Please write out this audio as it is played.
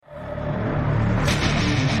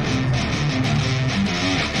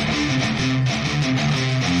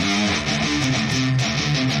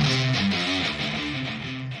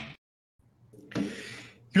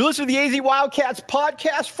listening to the AZ Wildcats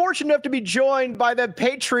podcast. Fortunate enough to be joined by the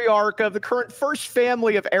patriarch of the current first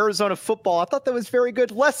family of Arizona football. I thought that was very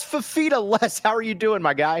good. Les Fifita. Les, how are you doing,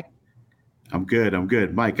 my guy? I'm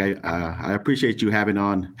good. Mike, I appreciate you having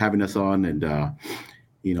us on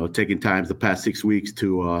and, taking time the past 6 weeks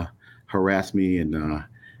to harass me and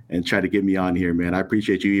try to get me on here, man. I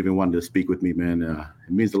appreciate you even wanting to speak with me, man.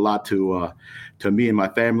 It means a lot to me and my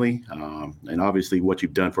family, and obviously what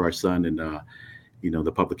you've done for our son and,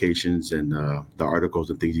 the publications and the articles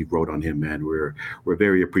and things you've wrote on him, man. We're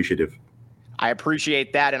very appreciative. I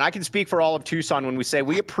appreciate that. And I can speak for all of Tucson when we say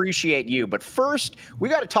we appreciate you. But first, we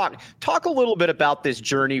got to talk a little bit about this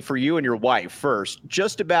journey for you and your wife first,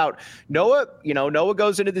 just about Noah. Noah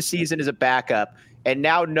goes into the season as a backup, and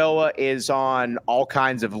now Noah is on all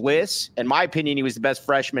kinds of lists. In my opinion, he was the best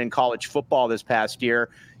freshman in college football this past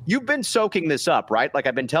year. You've been soaking this up, right? Like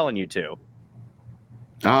I've been telling you to.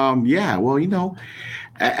 Yeah, well,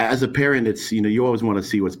 as a parent, it's, you always want to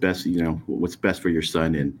see what's best, what's best for your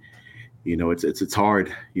son. And, it's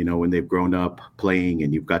hard, when they've grown up playing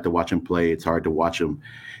and you've got to watch them play. It's hard to watch them,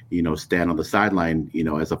 stand on the sideline,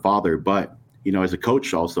 as a father. But, as a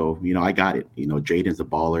coach also, I got it. Jaden's a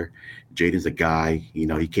baller. Jaden's a guy,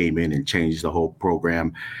 he came in and changed the whole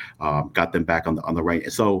program, got them back on the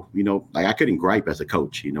right. So, I couldn't gripe as a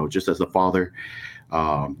coach, just as a father.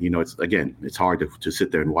 It's hard to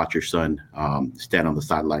sit there and watch your son stand on the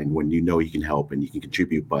sideline when he can help and he can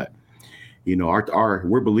contribute. But,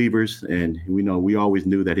 we're believers, and we always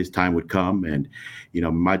knew that his time would come. And,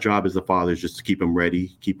 my job as a father is just to keep him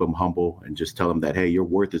ready, keep him humble, and just tell him that, hey, your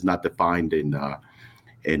worth is not defined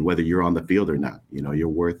in whether you're on the field or not. Your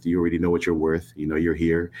worth, you already know what you're worth. You're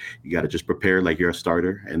here. You got to just prepare like you're a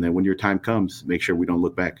starter. And then when your time comes, make sure we don't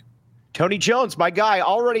look back. Tony Jones, my guy,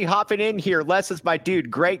 already hopping in here. Les is my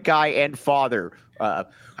dude, great guy and father.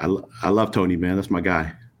 I love Tony, man. That's my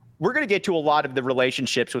guy. We're going to get to a lot of the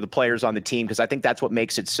relationships with the players on the team because I think that's what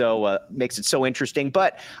makes it so interesting.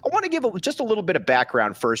 But I want to give just a little bit of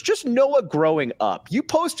background first. Just Noah growing up. You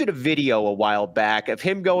posted a video a while back of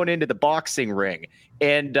him going into the boxing ring.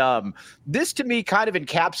 And this, to me, kind of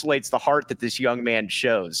encapsulates the heart that this young man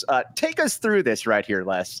shows. Take us through this right here,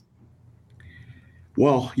 Les.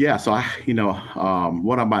 Well, yeah. So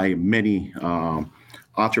one of my many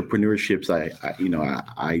entrepreneurships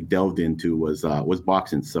I delved into was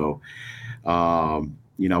boxing. So,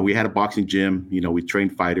 we had a boxing gym. We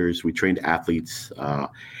trained fighters, we trained athletes,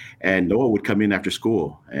 and Noah would come in after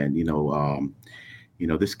school. And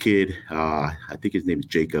this kid, I think his name is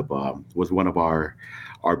Jacob, was one of our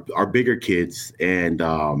bigger kids, and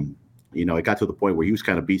it got to the point where he was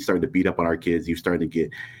kind of starting to beat up on our kids. He was starting to get,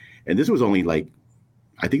 and this was only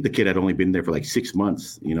I think the kid had only been there for 6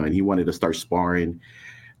 months, and he wanted to start sparring.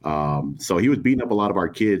 So he was beating up a lot of our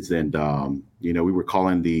kids, and we were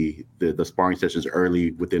calling the sparring sessions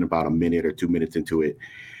early, within about a minute or 2 minutes into it.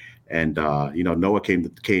 And Noah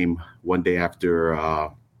came one day after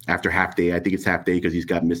half day. I think it's half day because he's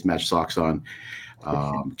got mismatched socks on.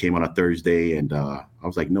 Came on a Thursday, and I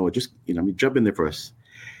was like, Noah, just jump in there for us.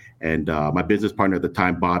 And my business partner at the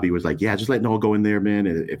time, Bobby, was like, yeah, just let Noah go in there, man.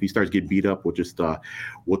 And if he starts getting beat up, we'll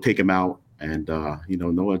take him out. And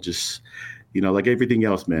Noah just, like everything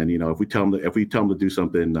else, man. If we tell him to do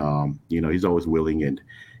something, he's always willing, and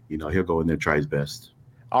he'll go in there and try his best.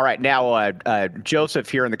 All right, now Joseph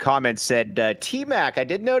here in the comments said, T-Mac, I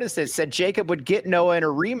did notice this. Said Jacob would get Noah in a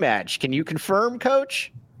rematch. Can you confirm,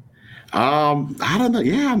 Coach? I don't know.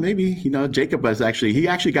 Yeah, maybe, Jacob he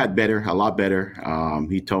actually got better, a lot better.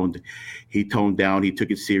 He toned down, he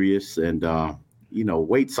took it serious, and,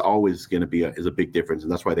 weight's always going to be is a big difference.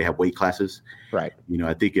 And that's why they have weight classes. Right.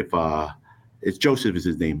 I think if, it's Joseph is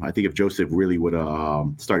his name. I think if Joseph really would have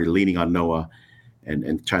started leaning on Noah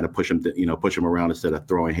and trying to push him around instead of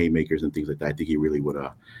throwing haymakers and things like that, I think he really would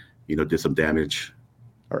have, did some damage.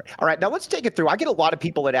 All right. Now let's take it through. I get a lot of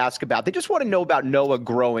people that ask about, they just want to know about Noah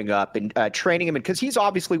growing up and training him. And because he's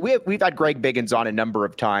obviously, we've had Greg Biggins on a number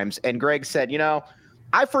of times. And Greg said,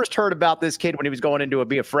 I first heard about this kid when he was going into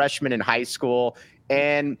be a freshman in high school.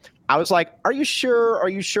 And I was like, are you sure? Are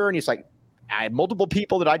you sure? And he's like, I had multiple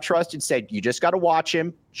people that I trusted said, you just got to watch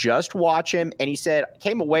him. Just watch him. And he said,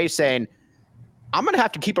 came away saying, I'm going to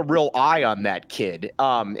have to keep a real eye on that kid.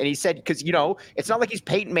 And he said, because, it's not like he's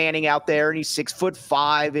Peyton Manning out there and he's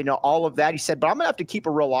 6'5" and all of that. He said, but I'm going to have to keep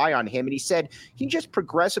a real eye on him. And he said, he just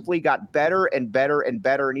progressively got better and better and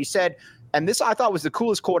better. And he said, and this I thought was the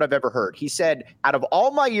coolest quote I've ever heard. He said, out of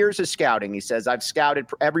all my years of scouting, he says, I've scouted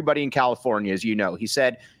for everybody in California, as you know. He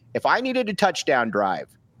said, if I needed a touchdown drive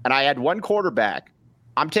and I had one quarterback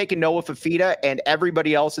I'm taking Noah Fifita, and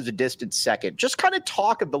everybody else is a distant second. Just kind of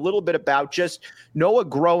talk a little bit about just Noah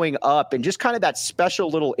growing up and just kind of that special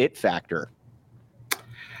little it factor.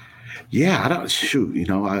 Yeah, I don't shoot.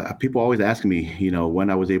 People always ask me, when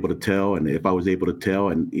I was able to tell and if I was able to tell.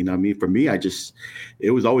 And, for me,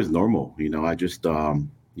 it was always normal.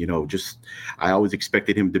 I always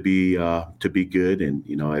expected him to be good. And,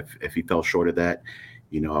 if he fell short of that,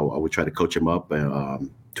 I would try to coach him up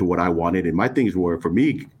to what I wanted. And my things were, for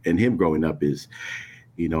me and him growing up is,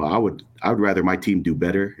 I would rather my team do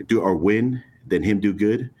better, or win than him do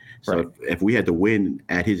good. So right. if we had to win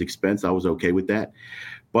at his expense, I was okay with that.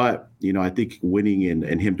 But, I think winning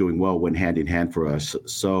and him doing well went hand in hand for us.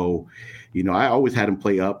 So, I always had him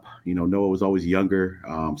play up. Noah was always younger.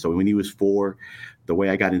 So when he was 4, the way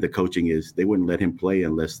I got into coaching is they wouldn't let him play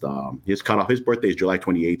unless his birthday is July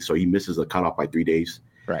 28th. So he misses a cutoff by 3 days.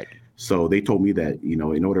 Right. So they told me that,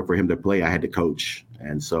 in order for him to play, I had to coach.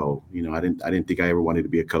 And so, I didn't think I ever wanted to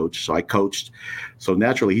be a coach. So I coached. So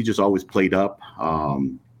naturally, he just always played up.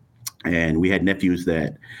 And we had nephews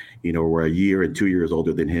that, were a year and 2 years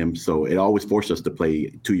older than him. So it always forced us to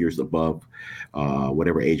play 2 years above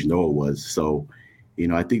whatever age Noah was. So,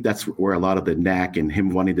 I think that's where a lot of the knack and him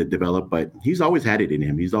wanting to develop, but he's always had it in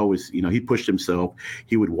him. He's always, he pushed himself.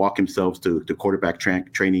 He would walk himself to quarterback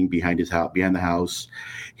training behind the house.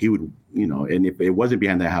 He would, and if it wasn't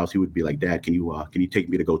behind the house, he would be like, Dad, can you take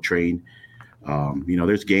me to go train?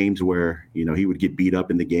 There's games where, he would get beat up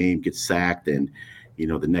in the game, get sacked, and,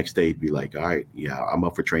 the next day he'd be like, all right, yeah, I'm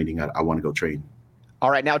up for training. I want to go train. All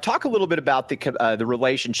right, now talk a little bit about the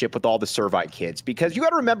relationship with all the Servite kids, because you got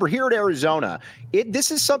to remember here at Arizona, this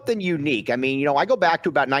is something unique. I mean, I go back to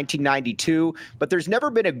about 1992, but there's never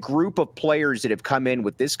been a group of players that have come in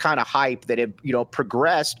with this kind of hype that have,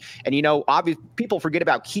 progressed. And, obviously people forget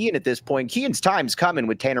about Kean at this point. Kean's time's coming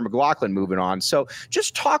with Tanner McLaughlin moving on. So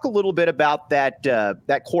just talk a little bit about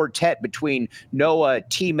that quartet between Noah,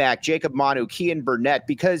 T-Mac, Jacob Manu, Kean Burnett,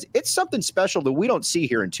 because it's something special that we don't see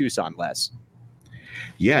here in Tucson, Les.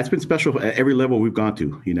 Yeah, it's been special at every level we've gone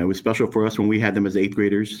to. It was special for us when we had them as 8th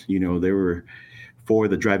graders. They were 4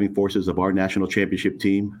 of the driving forces of our national championship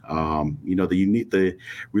team. The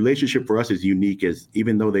relationship for us is unique, as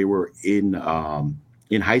even though they were in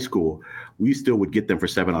high school, we still would get them for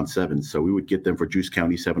 7-on-7. So we would get them for Juice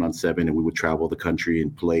County 7-on-7, and we would travel the country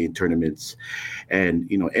and play in tournaments.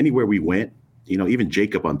 And, anywhere we went, even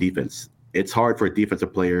Jacob on defense, it's hard for a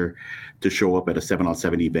defensive player to show up at a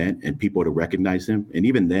 7-on-7 event and people to recognize him. And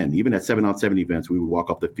even then, even at 7-on-7 events, we would walk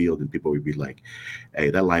off the field and people would be like, hey,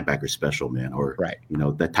 that linebacker's special, man. Or, right.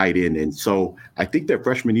 That tight end. And so I think their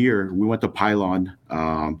freshman year, we went to Pylon,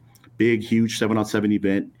 big, huge 7-on-7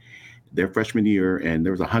 event their freshman year, and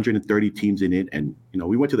there was 130 teams in it. And,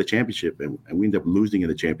 we went to the championship and we ended up losing in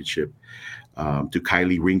the championship to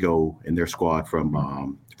Kylie Ringo and their squad from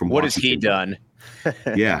what has he done?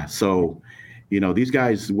 Yeah. So, these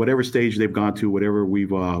guys, whatever stage they've gone to, whatever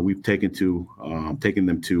we've taken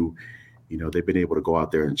them to, they've been able to go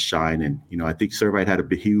out there and shine. And, I think Servite had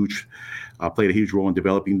played a huge role in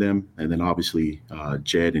developing them. And then obviously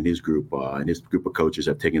Jed and his group of coaches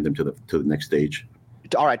have taken them to the next stage.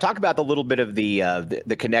 All right, talk about a little bit of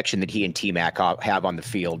the connection that he and T-Mac have on the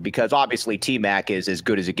field, because obviously T-Mac is as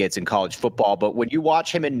good as it gets in college football. But when you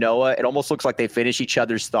watch him and Noah, it almost looks like they finish each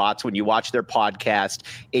other's thoughts. When you watch their podcast,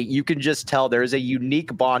 you can just tell there is a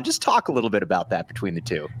unique bond. Just talk a little bit about that between the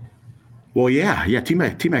two. Well, yeah.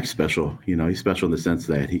 T-Mac's special. He's special in the sense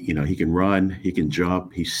that he can run, he can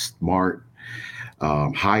jump, he's smart.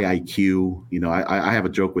 High IQ. I have a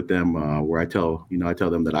joke with them where I tell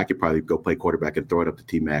them that I could probably go play quarterback and throw it up to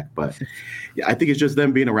T-Mac. But yeah, I think it's just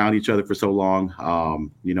them being around each other for so long.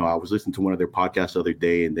 I was listening to one of their podcasts the other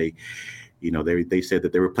day, and they said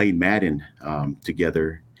that they were playing Madden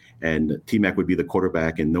together, and T-Mac would be the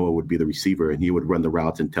quarterback and Noah would be the receiver, and he would run the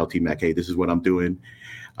routes and tell T-Mac, hey, this is what I'm doing.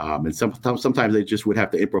 And sometimes they just would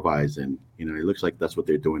have to improvise, and it looks like that's what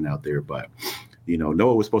they're doing out there. But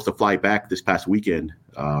Noah was supposed to fly back this past weekend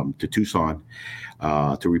to Tucson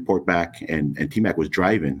to report back, and T-Mac was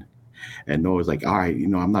driving, and Noah was like, all right,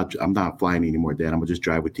 I'm not flying anymore, Dad. I'm gonna just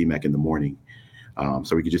drive with T-Mac in the morning,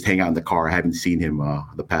 so we could just hang out in the car. I haven't seen him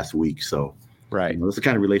the past week, so right. That's the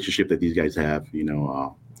kind of relationship that these guys have. He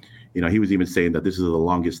was even saying that this is the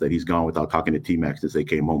longest that he's gone without talking to T-Mac since they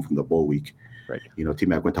came home from the bowl week. Right.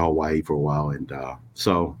 T-Mac went to Hawaii for a while, and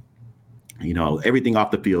so everything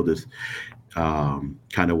off the field is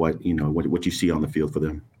kind of what you see on the field for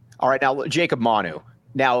them. All right, now Jacob Manu.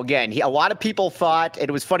 Now again, a lot of people thought, and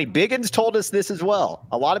it was funny, Biggins told us this as well.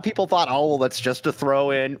 A lot of people thought, oh, well, that's just a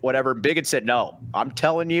throw in, whatever. Biggins said, no, I'm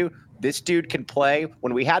telling you, this dude can play.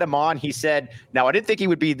 When we had him on, he said, now I didn't think he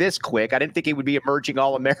would be this quick. I didn't think he would be emerging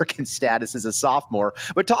All-American status as a sophomore.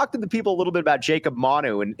 But talk to the people a little bit about Jacob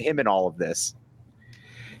Manu and him and all of this.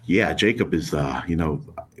 Yeah, Jacob is,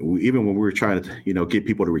 even when we were trying to, get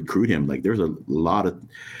people to recruit him, like there's a lot of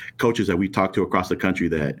coaches that we talked to across the country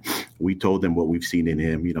that we told them what we've seen in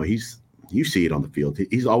him. You see it on the field.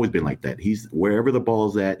 He's always been like that. He's wherever the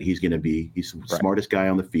ball's at, he's going to be. He's the smartest guy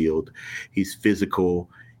on the field. He's physical.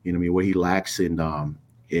 What he lacks in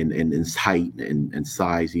his height and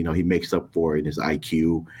size, he makes up for it in his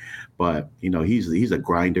IQ. But, he's a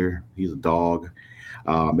grinder. He's a dog.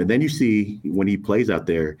 And then you see when he plays out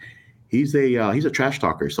there, he's a trash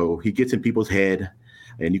talker. So he gets in people's head.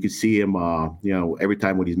 And you can see him, every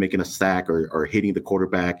time when he's making a sack or hitting the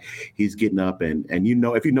quarterback, he's getting up and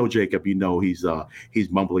if you know Jacob,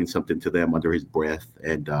 he's mumbling something to them under his breath,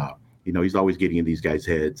 and he's always getting in these guys'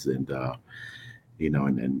 heads and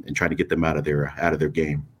trying to get them out of their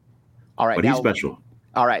game. All right, but he's special.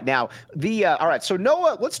 All right. Now, so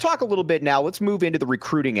Noah, let's talk a little bit now. Let's move into the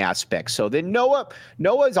recruiting aspect. So then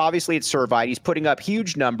Noah's obviously at Servite. He's putting up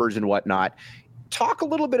huge numbers and whatnot. Talk a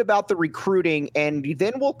little bit about the recruiting, and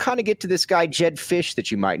then we'll kind of get to this guy, Jedd Fisch,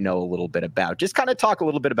 that you might know a little bit about. Just kind of talk a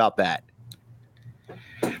little bit about that.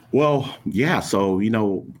 Well, yeah. So,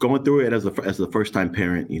 going through it as a first-time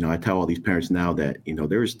parent, I tell all these parents now that,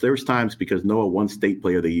 there's times because Noah won State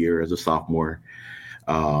Player of the Year as a sophomore.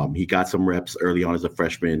 He got some reps early on as a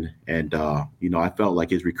freshman, and I felt like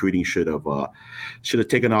his recruiting should have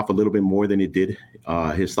taken off a little bit more than it did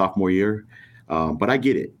his sophomore year. But I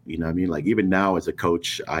get it, like even now as a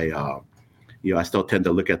coach, I still tend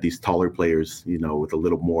to look at these taller players, with a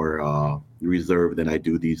little more reserve than I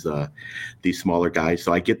do these smaller guys.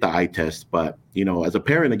 So I get the eye test, but as a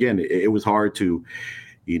parent, again, it was hard to,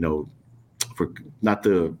 for not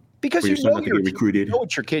to because for your son not to get recruited. You know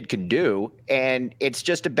what your kid can do, and it's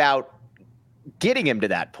just about getting him to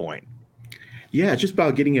that point. Yeah, it's just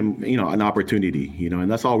about getting him, an opportunity, and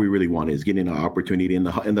that's all we really want is getting an opportunity. And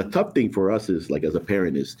the tough thing for us is, like, as a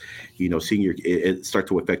parent is, seeing it start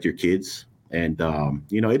to affect your kids. And,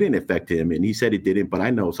 it didn't affect him. And he said it didn't. But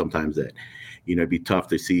I know sometimes that, it'd be tough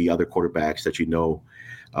to see other quarterbacks that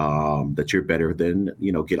that you're better than,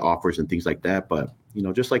 get offers and things like that. But,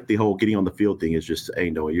 just like the whole getting on the field thing is just, hey,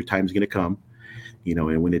 Noah, your time's going to come,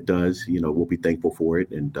 and when it does, we'll be thankful for it.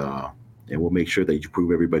 And we'll make sure that you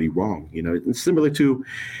prove everybody wrong. And similar to,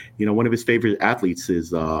 one of his favorite athletes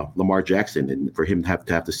is Lamar Jackson, and for him to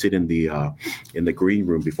have to sit in the green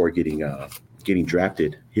room before getting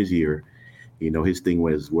drafted his year, his thing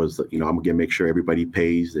was I'm gonna make sure everybody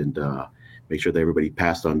pays and make sure that everybody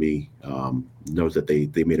passed on me knows that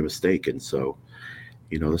they made a mistake. And so,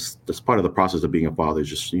 that's part of the process of being a father is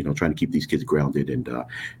just trying to keep these kids grounded and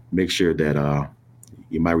make sure that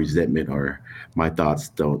my resentment or my thoughts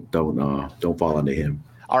don't fall onto him.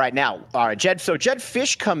 All right, Jedd. So Jedd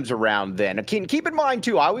Fisch comes around then. Keep in mind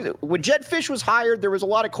too, when Jedd Fisch was hired, there was a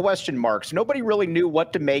lot of question marks. Nobody really knew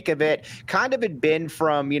what to make of it. Kind of had been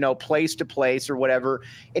from place to place or whatever.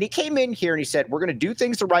 And he came in here and he said, "We're going to do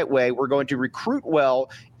things the right way. We're going to recruit well,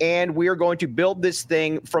 and we are going to build this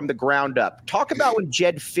thing from the ground up." Talk about when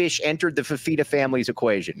Jedd Fisch entered the Fifita family's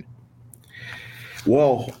equation.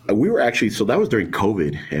 Well, we were actually, so that was during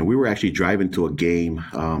COVID, and we were actually driving to a game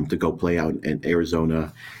to go play out in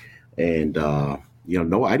Arizona. And,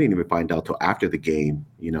 no, I didn't even find out till after the game.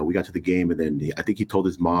 We got to the game, and then I think he told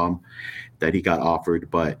his mom that he got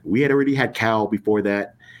offered, but we had already had Cal before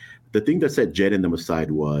that. The thing that set Jedd and them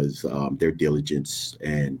aside was their diligence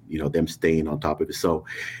and, them staying on top of it. So,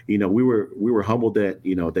 we were humbled that,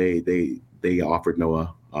 they offered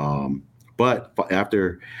Noah. But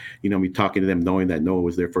after, me talking to them, knowing that Noah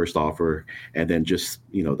was their first offer, and then just,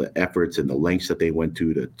 the efforts and the lengths that they went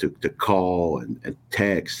to call and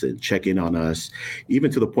text and check in on us, even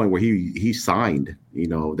to the point where he signed,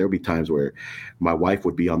 there'd be times where my wife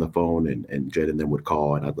would be on the phone and Jedd and them would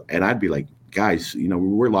call and I'd be like, guys,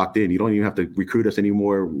 we're locked in. You don't even have to recruit us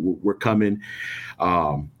anymore. We're coming.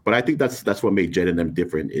 But I think that's what made Jedd and them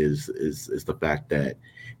different is the fact that,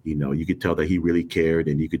 you could tell that he really cared,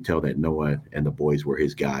 and you could tell that Noah and the boys were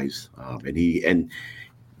his guys. And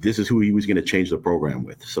this is who he was going to change the program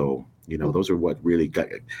with. So, those are what really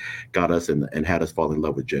got us and had us fall in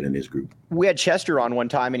love with Jedd and his group. We had Chester on one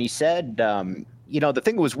time, and he said, the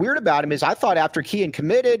thing that was weird about him is I thought after Kean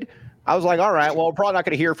committed, I was like, all right, well, we're probably not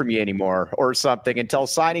going to hear from you anymore or something until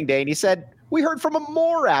signing day. And he said, we heard from him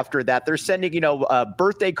more after that. They're sending,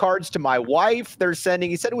 birthday cards to my wife. He said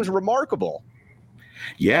it was remarkable.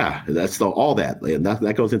 Yeah, that's all that, and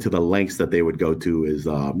that goes into the lengths that they would go to. Is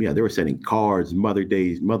they were sending cards,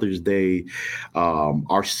 Mother's Day,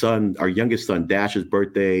 our youngest son Dash's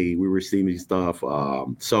birthday. We were receiving stuff.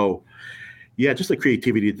 So yeah, just the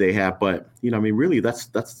creativity that they have. But really,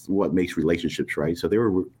 that's what makes relationships, right? So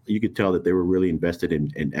you could tell that they were really invested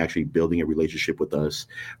in actually building a relationship with us,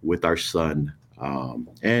 with our son,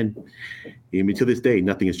 and to this day,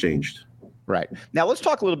 nothing has changed. Right. Now, let's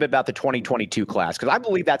talk a little bit about the 2022 class, because I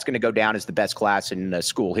believe that's going to go down as the best class in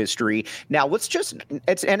school history. Now,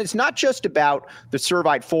 it's not just about the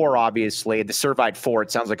Servite Four, obviously. The Servite Four,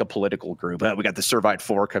 it sounds like a political group. We got the Servite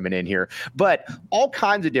Four coming in here, but all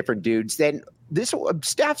kinds of different dudes. Then this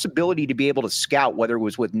staff's ability to be able to scout, whether it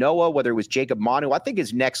was with Noah, whether it was Jacob Manu, I think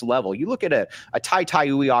is next level. You look at a Tai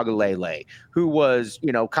Uiagalelei, who was,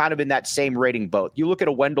 kind of in that same rating boat. You look at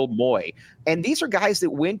a Wendell Moy, and these are guys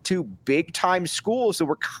that went to big time schools that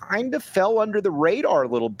were kind of fell under the radar a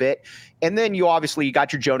little bit. And then you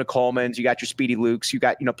got your Jonah Colemans, you got your Speedy Lukes, you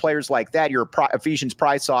got, players like that, your Ephesians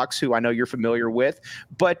Prize Sox, who I know you're familiar with,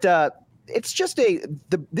 but it's just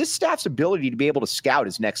this staff's ability to be able to scout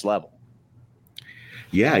is next level.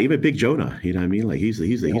 Yeah, even Big Jonah, like he's a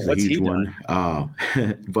huge one.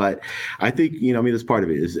 But I think, that's part of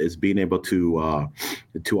it is being able to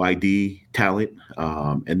ID talent.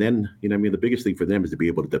 And then, the biggest thing for them is to be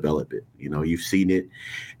able to develop it. You've seen it,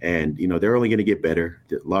 and, they're only going to get better.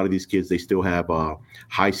 A lot of these kids, they still have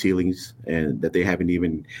high ceilings and that they haven't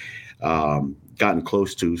even gotten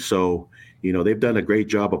close to. So, they've done a great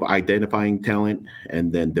job of identifying talent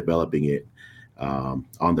and then developing it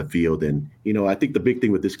on the field. And, I think the big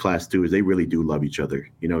thing with this class too is they really do love each other.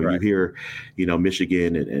 Right. You hear,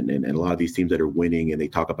 Michigan and a lot of these teams that are winning, and they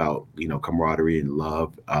talk about, camaraderie and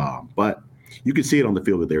love. But you can see it on the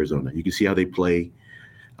field with Arizona. You can see how they play.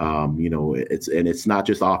 It's not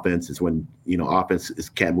just offense. It's when, offense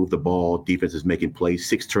can't move the ball. Defense is making plays,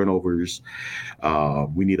 6 turnovers.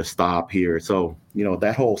 We need a stop here. So,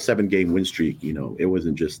 that whole 7-game win streak, it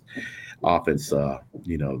wasn't just offense,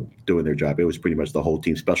 doing their job. It was pretty much the whole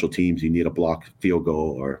team. Special teams, you need a block field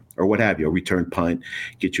goal or what have you, a return punt,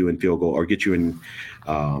 get you in field goal or get you in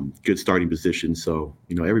good starting position. So,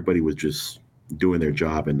 everybody was just doing their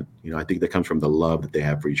job. And, I think that comes from the love that they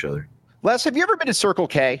have for each other. Les, have you ever been to Circle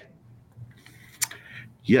K?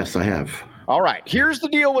 Yes, I have. All right, here's the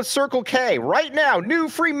deal with Circle K. Right now, new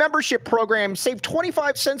free membership program. Save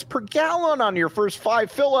 25 cents per gallon on your first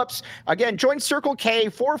 5 fill-ups. Again, join Circle K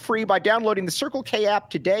for free by downloading the Circle K app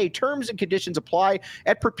today. Terms and conditions apply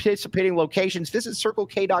at participating locations. Visit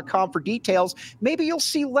CircleK.com for details. Maybe you'll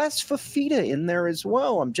see Les Fifita in there as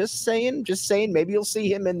well. I'm just saying, maybe you'll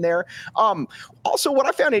see him in there. Also, what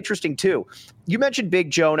I found interesting, too, you mentioned Big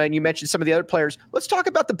Jonah and you mentioned some of the other players. Let's talk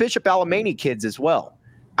about the Bishop Alemany kids as well.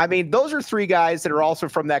 I mean, those are 3 guys that are also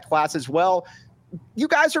from that class as well. You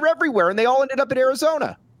guys are everywhere, and they all ended up at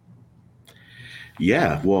Arizona.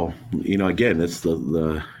 Yeah, well, again, it's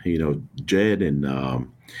the Jed and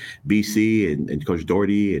BC and Coach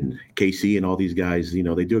Doherty and KC and all these guys.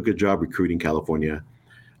 They do a good job recruiting California.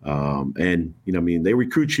 And they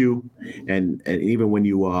recruit you, and even when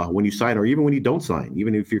you sign, or even when you don't sign,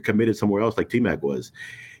 even if you're committed somewhere else, like T-Mac was.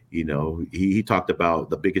 He talked about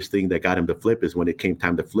the biggest thing that got him to flip is when it came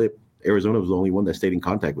time to flip, Arizona was the only one that stayed in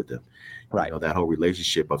contact with them. Right. That whole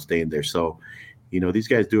relationship of staying there. So, these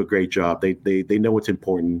guys do a great job. They know what's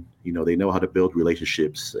important. They know how to build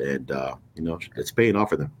relationships, and it's paying off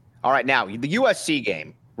for them. All right. Now, the USC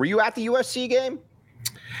game. Were you at the USC game?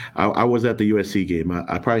 I was at the USC game.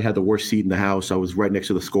 I probably had the worst seat in the house. I was right next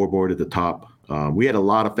to the scoreboard at the top. We had a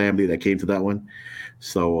lot of family that came to that one.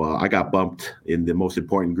 So I got bumped in the most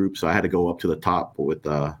important group. So I had to go up to the top with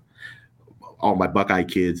all my Buckeye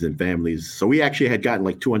kids and families. So we actually had gotten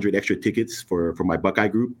like 200 extra tickets for my Buckeye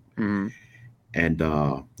group. Mm-hmm.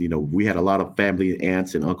 And, we had a lot of family,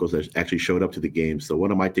 aunts and uncles that actually showed up to the game. So one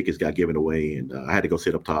of my tickets got given away, and I had to go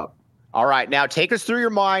sit up top. All right. Now take us through your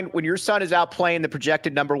mind when your son is out playing the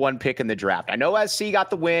projected number 1 pick in the draft. I know SC got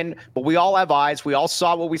the win, but we all have eyes. We all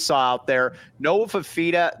saw what we saw out there. Noah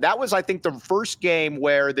Fifita, that was, I think, the first game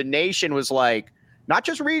where the nation was like, not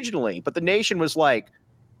just regionally, but the nation was like,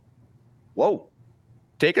 whoa,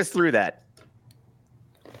 take us through that.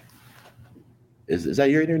 Is that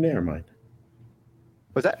your internet or mine?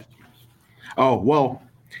 What's that? Oh, well,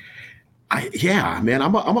 man,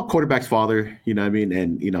 I'm a quarterback's father, you know what I mean?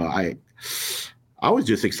 And, I was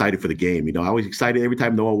just excited for the game. I was excited every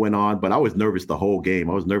time Noah went on, but I was nervous the whole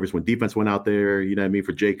game. I was nervous when defense went out there, you know what I mean,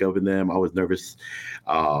 for Jacob and them. I was nervous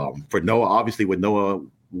for Noah, obviously, when Noah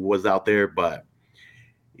was out there. But,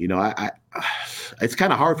 it's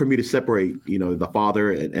kind of hard for me to separate, the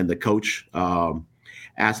father and the coach.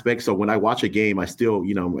 aspect. So when I watch a game, I still,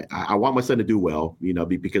 I want my son to do well,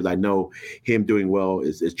 because I know him doing well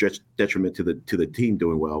is just detriment to the team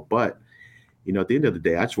doing well. But at the end of the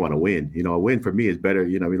day, I just want to win. A win for me is better.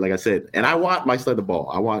 Like I said, and I want my son the ball.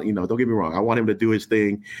 I want, don't get me wrong. I want him to do his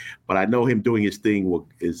thing, but I know him doing his thing will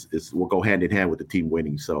go hand in hand with the team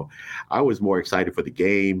winning. So I was more excited for the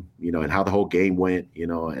game, and how the whole game went,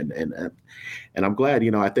 and I'm glad,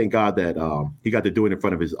 I thank God that he got to do it in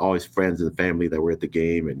front of all his friends and family that were at the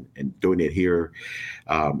game and doing it here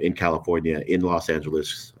in California, in Los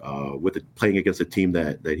Angeles, playing against a team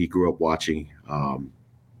that he grew up watching.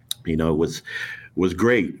 Was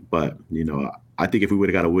great, but I think if we would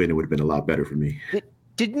have got a win, it would have been a lot better for me.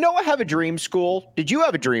 Did Noah have a dream school? Did you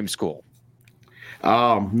have a dream school?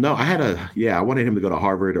 No, I wanted him to go to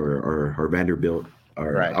Harvard or Vanderbilt,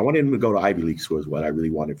 or right. I wanted him to go to Ivy League school is what I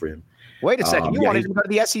really wanted for him. Wait a second, you wanted him to go to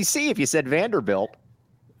the SEC if you said Vanderbilt.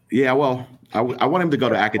 Yeah, well, I want him to go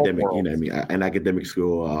to academic, an academic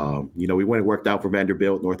school. We went and worked out for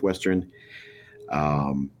Vanderbilt, Northwestern.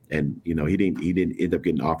 And he didn't end up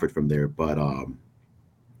getting offered from there, but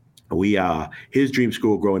his dream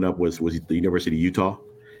school growing up was the University of Utah,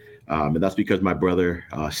 and that's because my brother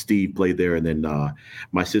Steve played there, and then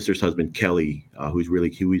my sister's husband Kelly, who he's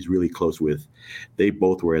really close with, they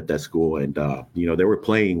both were at that school, and they were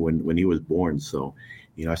playing when he was born. So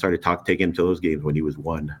I started taking him to those games when he was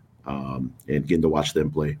 1, and getting to watch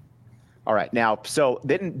them play. All right, now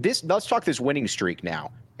let's talk this winning streak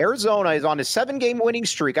now. Arizona is on a 7-game winning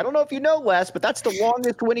streak. I don't know if you know, Les, but that's the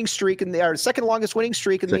longest winning streak second longest winning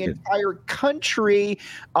streak in the entire country.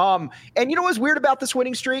 And you know what's weird about this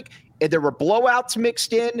winning streak? There were blowouts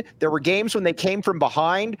mixed in. There were games when they came from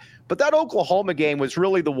behind. But that Oklahoma game was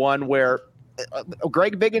really the one where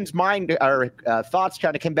Greg Biggins' thoughts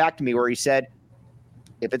kind of came back to me, where he said,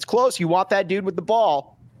 if it's close, you want that dude with the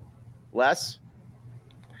ball. Les?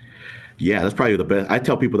 Yeah, that's probably the best. I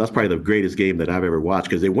tell people that's probably the greatest game that I've ever watched,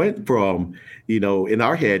 because it went from, in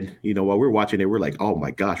our head, while we're watching it, we're like, oh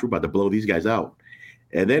my gosh, we're about to blow these guys out.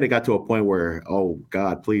 And then it got to a point where, oh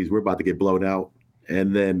God, please, we're about to get blown out.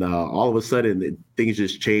 And then all of a sudden things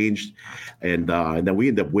just changed. And then we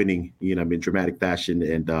end up winning, in dramatic fashion.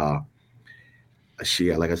 And like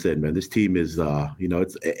I said, man, this team is,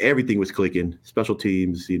 it's everything was clicking. Special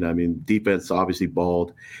teams, defense obviously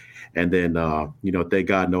balled. And then, thank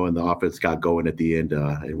God, knowing the offense got going at the end,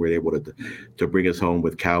 and we're able to bring us home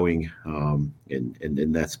with Cowing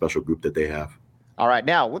and that special group that they have. All right.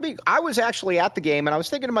 Now, I was actually at the game, and I was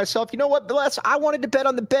thinking to myself, you know what, Les? I wanted to bet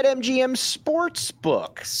on the BetMGM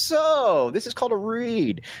Sportsbook. So this is called a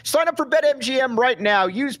read. Sign up for BetMGM right now.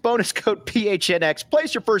 Use bonus code PHNX.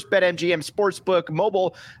 Place your first BetMGM Sportsbook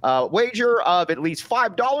mobile wager of at least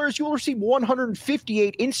 $5. You will receive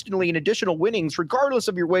 158 instantly in additional winnings, regardless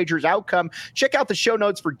of your wager's outcome. Check out the show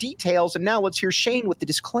notes for details. And now let's hear Shane with the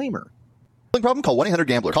disclaimer. Problem? Call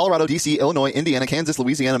 1-800-GAMBLER. Colorado, D.C., Illinois, Indiana, Kansas,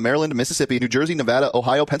 Louisiana, Maryland, Mississippi, New Jersey, Nevada,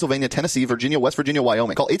 Ohio, Pennsylvania, Tennessee, Virginia, West Virginia,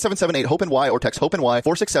 Wyoming. Call 877-8-HOPE-NY or text HOPE-NY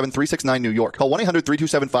 467-369 New York. Call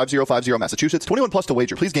 1-800-327-5050 Massachusetts. 21 plus to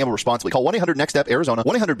wager. Please gamble responsibly. Call 1-800-NEXT-STEP Arizona.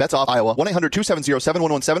 1-800-BETS-OFF Iowa.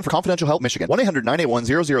 1-800-270-7117 for confidential help Michigan.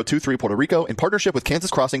 1-800-981-0023 Puerto Rico in partnership with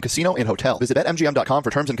Kansas Crossing Casino and Hotel. Visit BetMGM.com for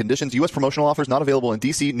terms and conditions. U.S. promotional offers not available in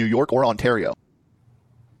D.C., New York, or Ontario.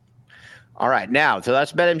 All right, now, so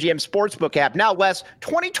that's BetMGM Sportsbook app. Now, Les,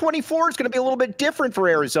 2024 is going to be a little bit different for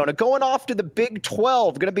Arizona. Going off to the Big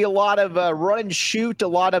 12, going to be a lot of run and shoot,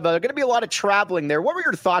 going to be a lot of traveling there. What were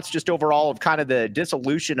your thoughts just overall of kind of the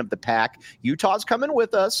dissolution of the pack? Utah's coming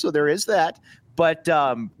with us, so there is that. But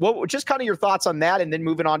just kind of your thoughts on that, and then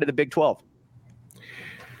moving on to the Big 12.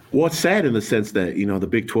 Well, it's sad in the sense that, the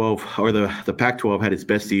Big 12 or the Pac-12 had its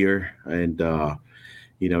best year, and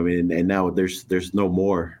and now there's no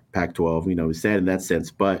more Pac-12. It's sad in that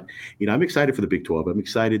sense, but I'm excited for the Big 12. I'm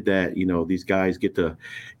excited that these guys get to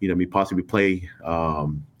possibly play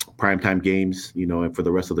primetime games, and for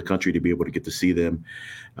the rest of the country to be able to get to see them.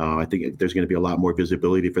 I think there's going to be a lot more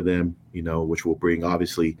visibility for them, which will bring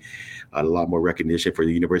obviously a lot more recognition for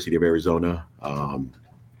the University of Arizona.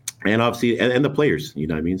 And obviously, and the players,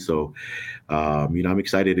 So, I'm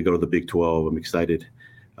excited to go to the Big 12. I'm excited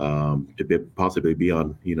to possibly be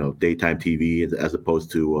on, daytime TV as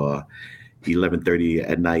opposed to 11:30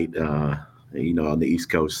 at night, on the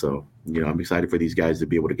East Coast. So, I'm excited for these guys to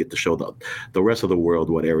be able to get to show the rest of the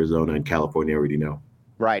world what Arizona and California already know.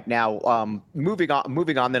 Right. Now, moving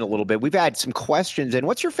on then a little bit, we've had some questions. And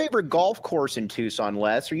what's your favorite golf course in Tucson,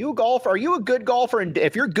 Les? Are you a golfer? Are you a good golfer? And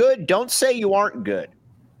if you're good, don't say you aren't good.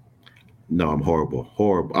 No, I'm horrible.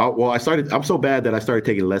 I'm so bad that I started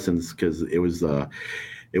taking lessons because it was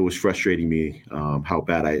frustrating me how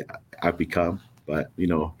bad I've become. But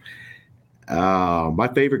my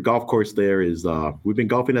favorite golf course there is we've been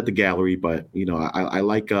golfing at the Gallery, but I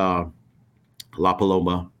like La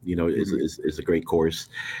Paloma. Is a great course,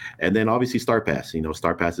 and then obviously Star Pass.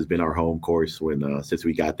 Star Pass has been our home course since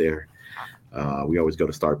we got there. We always go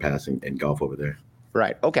to Star Pass and golf over there.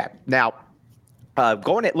 Right. Okay. Now,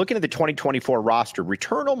 looking at the 2024 roster,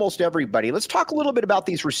 return almost everybody. Let's talk a little bit about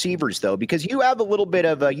these receivers, though, because you have a little bit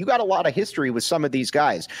of you got a lot of history with some of these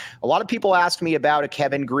guys. A lot of people ask me about a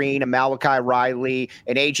Kevin Green, a Malachi Riley,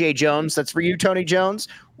 an AJ Jones. That's for you, Tony Jones.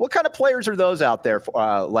 What kind of players are those out there,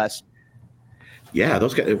 Les? Yeah,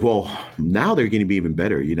 those guys. Well, now they're going to be even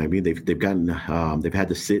better. I mean, they've gotten they've had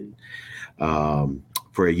to sit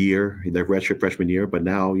for a year, their redshirt freshman year, but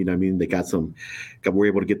now they were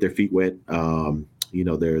able to get their feet wet. Their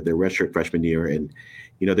redshirt freshman year, and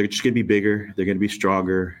they're just going to be bigger. They're going to be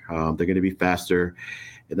stronger. They're going to be faster,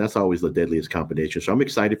 and that's always the deadliest combination. So I'm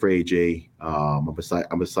excited for AJ.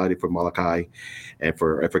 I'm excited for Malachi, and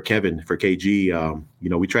for Kevin, for KG.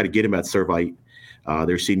 We try to get him at Servite.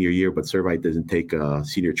 Their senior year, but Servite doesn't take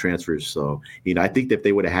senior transfers. So, I think that if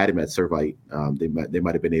they would have had him at Servite, they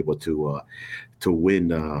might have been able to win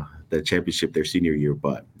the championship their senior year.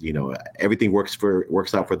 But everything works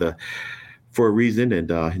out for a reason, and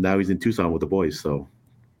now he's in Tucson with the boys. So,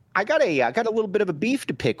 I got a little bit of a beef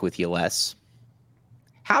to pick with you, Les.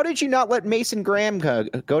 How did you not let Mason Graham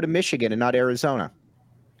go to Michigan and not Arizona?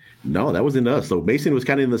 No, that wasn't us. So Mason was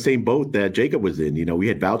kind of in the same boat that Jacob was in. We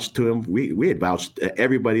had vouched to him. We had vouched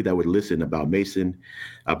everybody that would listen about Mason,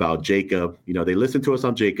 about Jacob. They listened to us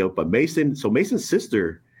on Jacob, but Mason's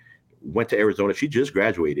sister went to Arizona. She just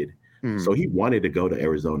graduated. So he wanted to go to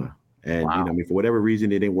Arizona. And, wow. For whatever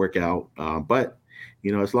reason, it didn't work out. But,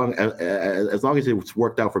 as long as it's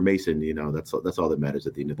worked out for Mason, that's all that matters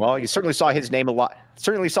at the end of the day. Well, you certainly saw his name a lot.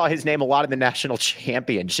 Certainly saw his name a lot in the national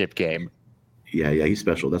championship game. Yeah, he's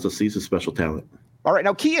special. He's a special talent. All right,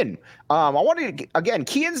 now Kean,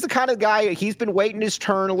 Kean's the kind of guy, he's been waiting his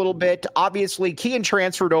turn a little bit. Obviously, Kean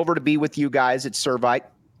transferred over to be with you guys at Servite.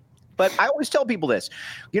 But I always tell people this,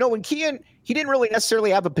 when Kean, he didn't really necessarily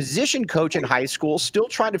have a position coach in high school, still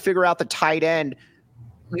trying to figure out the tight end.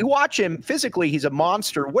 You watch him physically, he's a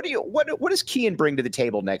monster. What does Kean bring to the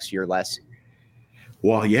table next year, Les?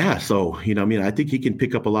 Well, yeah. So, I think he can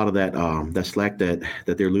pick up a lot of that slack that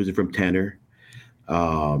they're losing from Tanner.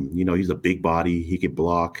 He's a big body. He can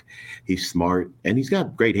block. He's smart, and he's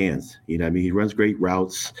got great hands. He runs great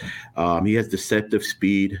routes. He has deceptive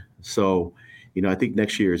speed. So, I think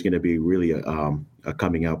next year is going to be really a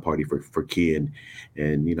coming out party for Kean.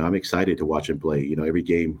 And, I'm excited to watch him play. Every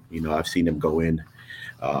game, I've seen him go in.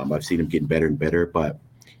 I've seen him getting better and better. But,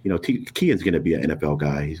 Kean's going to be an NFL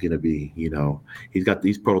guy. He's going to be, he's got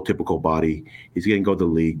these prototypical body. He's going to go to the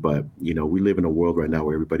league. But, we live in a world right now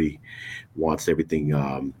where everybody wants everything,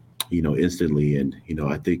 instantly. And,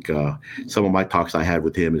 I think some of my talks I had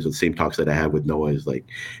with him is the same talks that I had with Noah is like,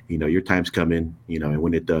 your time's coming, and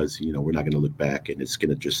when it does, we're not going to look back, and it's going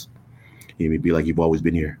to just be like you've always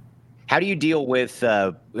been here. How do you deal with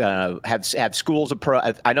have schools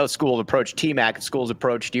approach? I know schools approached TMAC. Schools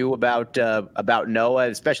approached you about Noah,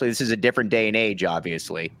 especially this is a different day and age,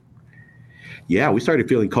 obviously. Yeah, we started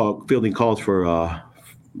fielding calls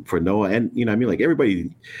for Noah, and like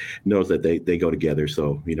everybody knows that they go together.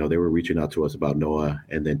 So they were reaching out to us about Noah,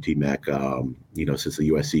 and then TMAC, since the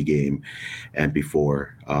USC game and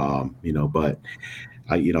before, but.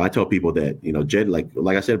 I tell people that, Jed,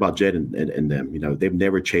 like I said about Jed and them, they've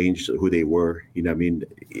never changed who they were.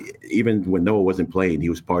 Even when Noah wasn't playing, he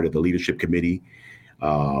was part of the leadership committee.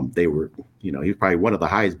 They were, he was probably one of the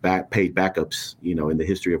highest paid backups, in the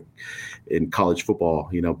history of in college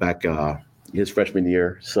football, back his freshman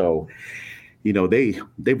year. So,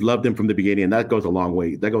 they've loved him from the beginning, and that goes a long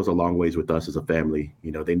way. That goes a long ways with us as a family.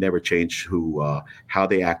 They never changed how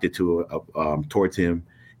they acted towards him.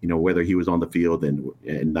 Whether he was on the field and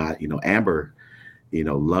not, Amber,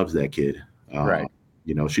 loves that kid. Right.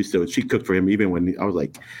 She cooked for him even when I was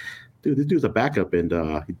like, dude, this dude's a backup and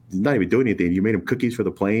he's not even doing anything. You made him cookies for the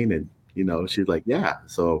plane, and she's like, yeah.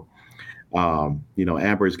 So,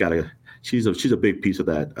 Amber's she's a big piece of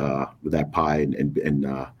that pie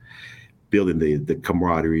and building the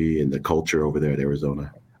camaraderie and the culture over there at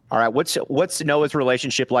Arizona. All right, what's Noah's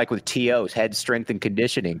relationship like with T.O.'s head strength and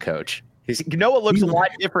conditioning coach? Noah looks a lot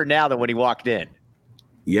different now than when he walked in.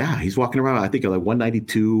 Yeah, he's walking around, I think, at like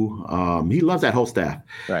 192. He loves that whole staff.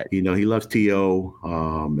 Right. He loves T.O.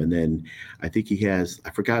 And then I think he has,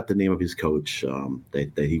 I forgot the name of his coach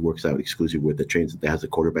that he works out exclusively with, that has the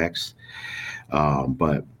quarterbacks.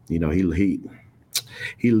 But,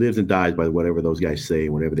 he lives and dies by whatever those guys say,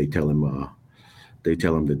 whatever they tell him they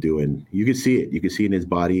tell him to do. And you can see it. You can see it in his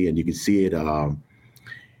body, and you can see it, how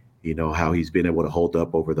he's been able to hold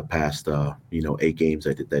up over the past, 8 games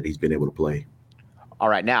that he's been able to play. All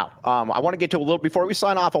right, now I want to get to a little before we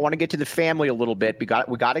sign off. I want to get to the family a little bit. We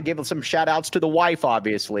got to give some shout outs to the wife,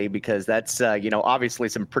 obviously, because that's obviously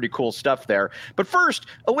some pretty cool stuff there. But first,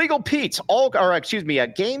 Illegal Pete's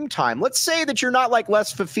Game Time. Let's say that you're not like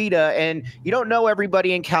Les Fifita and you don't know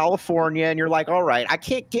everybody in California, and you're like, all right, I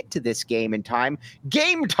can't get to this game in time.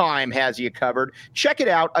 Game Time has you covered. Check it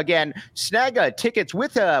out. Again, snag tickets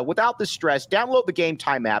without the stress. Download the Game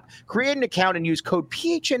Time app, create an account, and use code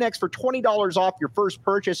PHNX for $20 off your first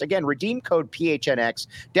purchase. Again, redeem code PHNX.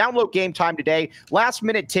 Download Game Time today. Last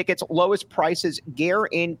minute tickets, lowest prices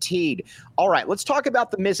guaranteed. All right, let's talk about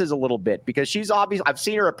the missus a little bit, because she's obviously, I've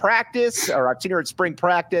seen her at practice, or I've seen her at spring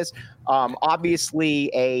practice. Obviously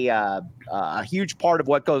a huge part of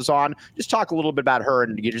what goes on. Just talk a little bit about her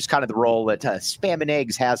and just kind of the role that Spam and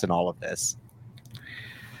Eggs has in all of this.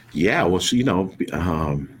 Yeah, well,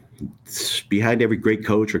 behind every great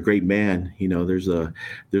coach or great man, there's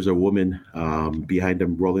a woman behind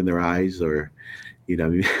them rolling their eyes, or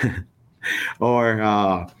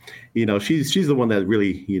or she's the one that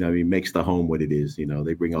really makes the home what it is.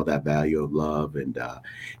 They bring all that value of love, and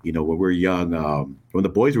when we're young, when the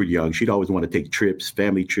boys were young, she'd always want to take trips,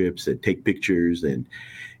 family trips, and take pictures, and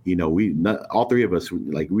all three of us,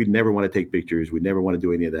 we'd never want to take pictures, we never want to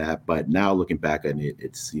do any of that. But now looking back on it,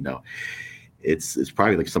 it's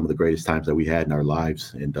probably like some of the greatest times that we had in our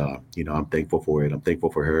lives. And, I'm thankful for it. I'm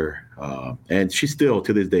thankful for her. And she still,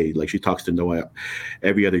 to this day, she talks to Noah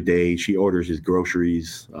every other day. She orders his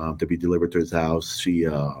groceries to be delivered to his house. She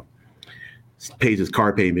pays his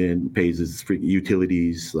car payment, pays his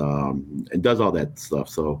utilities, and does all that stuff.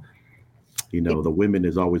 So, the women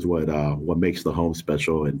is always what makes the home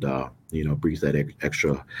special, and, brings that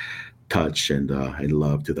extra touch and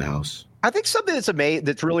love to the house. I think something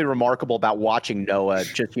that's really remarkable about watching Noah,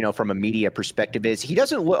 just, from a media perspective, is he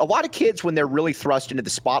doesn't look, a lot of kids, when they're really thrust into the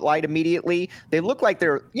spotlight immediately, they look like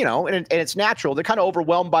they're, and it's natural. They're kind of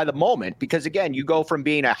overwhelmed by the moment, because again, you go from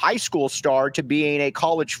being a high school star to being a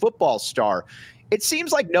college football star. It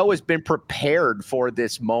seems like Noah's been prepared for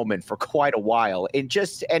this moment for quite a while,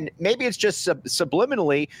 and maybe it's just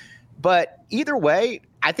subliminally, but either way,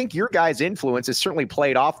 I think your guy's influence has certainly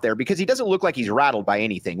played off there, because he doesn't look like he's rattled by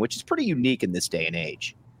anything, which is pretty unique in this day and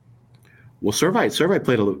age. Well, Servite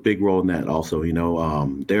played a big role in that also.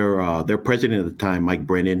 Their president at the time, Mike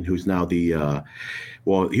Brennan, who's now he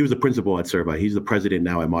was the principal at Servite. He's the president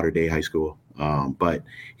now at Mater Dei High School. But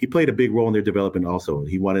he played a big role in their development also.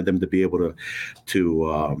 He wanted them to be able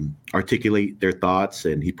to articulate their thoughts,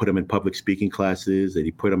 and he put them in public speaking classes, and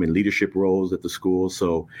he put them in leadership roles at the school.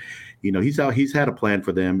 So, he's had a plan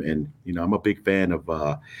for them. And, I'm a big fan of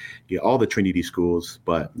all the Trinity schools,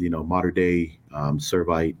 but, Mater Dei,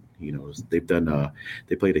 Servite,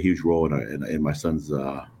 they played a huge role in my sons,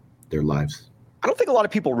 their lives. I don't think a lot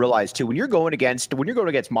of people realize too, when you're going against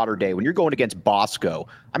Mater Dei, when you're going against Bosco,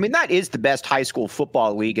 that is the best high school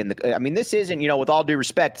football league this isn't, with all due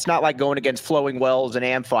respect, it's not like going against Flowing Wells and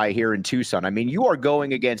Amphi here in Tucson. You are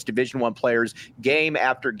going against Division I players game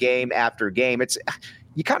after game after game.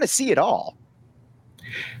 You kind of see it all.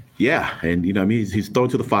 Yeah, and he's thrown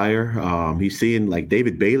to the fire. He's seeing, like,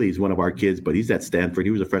 David Bailey is one of our kids, but he's at Stanford.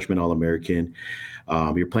 He was a freshman All-American.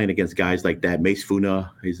 You're playing against guys like that. Mace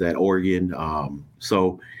Funa is at Oregon.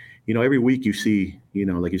 So, every week you see,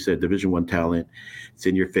 like you said, Division I talent. It's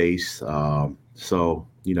in your face. So,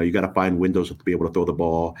 you got to find windows to be able to throw the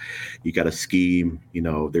ball. You got to scheme.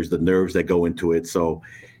 There's the nerves that go into it. So,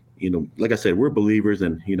 like I said, we're believers,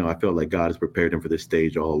 and, I feel like God has prepared them for this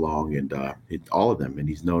stage all along, and all of them. And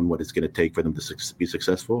he's known what it's going to take for them to be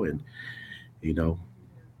successful. And,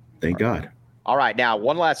 thank God. All right, now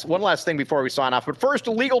one last thing before we sign off. But first,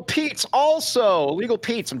 Illegal Pete's also. Illegal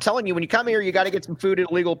Pete's. I'm telling you, when you come here, you got to get some food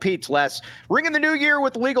at Illegal Pete's, Les. Ring in the new year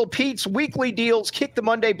with Illegal Pete's weekly deals. Kick the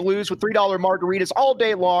Monday blues with $3 margaritas all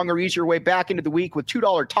day long, or ease your way back into the week with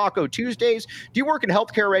 $2 Taco Tuesdays. Do you work in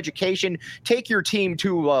healthcare or education? Take your team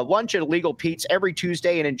to lunch at Illegal Pete's every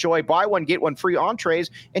Tuesday and enjoy buy one, get one free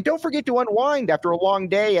entrees. And don't forget to unwind after a long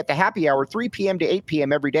day at the happy hour, 3 p.m. to 8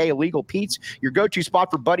 p.m. every day. Illegal Pete's, your go-to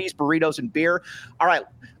spot for buddies, burritos, and beer. All right.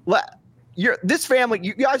 This family,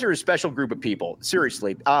 you guys are a special group of people.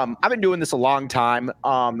 Seriously. I've been doing this a long time.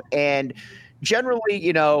 And generally,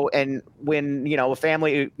 and when, a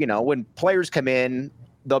family, when players come in,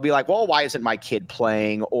 they'll be like, well, why isn't my kid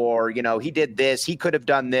playing? Or, he did this, he could have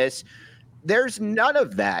done this. There's none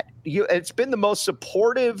of that. It's been the most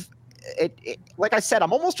supportive like I said,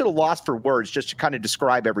 I'm almost at a loss for words just to kind of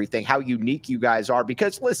describe everything, how unique you guys are.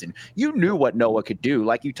 Because listen, you knew what Noah could do,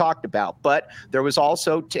 like you talked about, but there was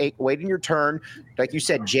also waiting your turn. Like you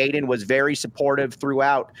said, Jaden was very supportive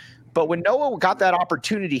throughout. But when Noah got that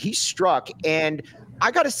opportunity, he struck. And I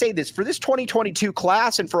got to say this, for this 2022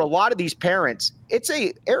 class and for a lot of these parents,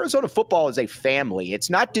 Arizona football is a family. It's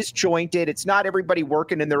not disjointed. It's not everybody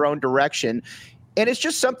working in their own direction. And it's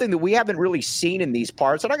just something that we haven't really seen in these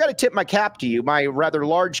parts. And I got to tip my cap to you, my rather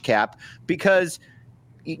large cap, because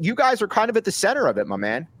you guys are kind of at the center of it, my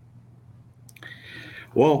man.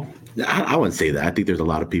 Well, I wouldn't say that. I think there's a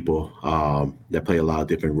lot of people that play a lot of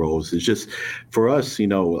different roles. It's just for us,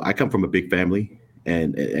 I come from a big family,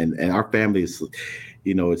 and our family is,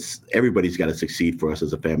 it's everybody's got to succeed for us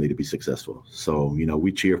as a family to be successful. So,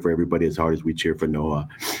 we cheer for everybody as hard as we cheer for Noah.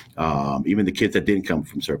 Even the kids that didn't come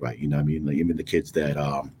from Servite, even the kids that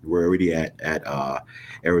were already at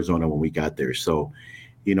Arizona when we got there. So,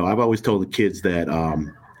 I've always told the kids that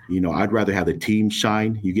I'd rather have the team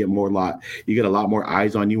shine. You get a lot more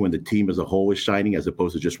eyes on you when the team as a whole is shining, as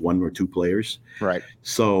opposed to just one or two players. Right.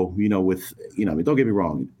 So, don't get me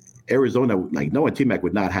wrong. Arizona, like Noah and T-Mac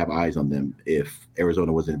would not have eyes on them if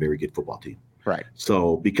Arizona wasn't a very good football team. Right.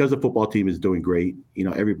 So because the football team is doing great,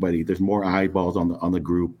 there's more eyeballs on the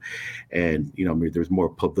group, and there's more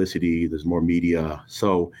publicity, there's more media.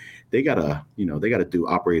 So they gotta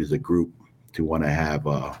operate as a group to want to have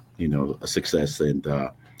a success, and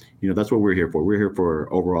that's what we're here for. We're here for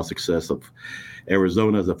overall success of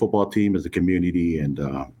Arizona as a football team, as a community, and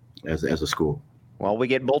as a school. Well, we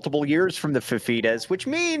get multiple years from the Fifitas, which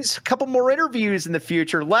means a couple more interviews in the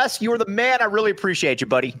future. Les, you're the man. I really appreciate you,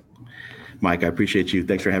 buddy. Mike, I appreciate you.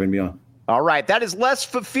 Thanks for having me on. All right. That is Les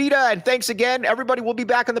Fifita. And thanks again. Everybody will be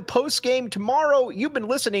back on the post game tomorrow. You've been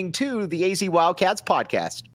listening to the AZ Wildcats podcast.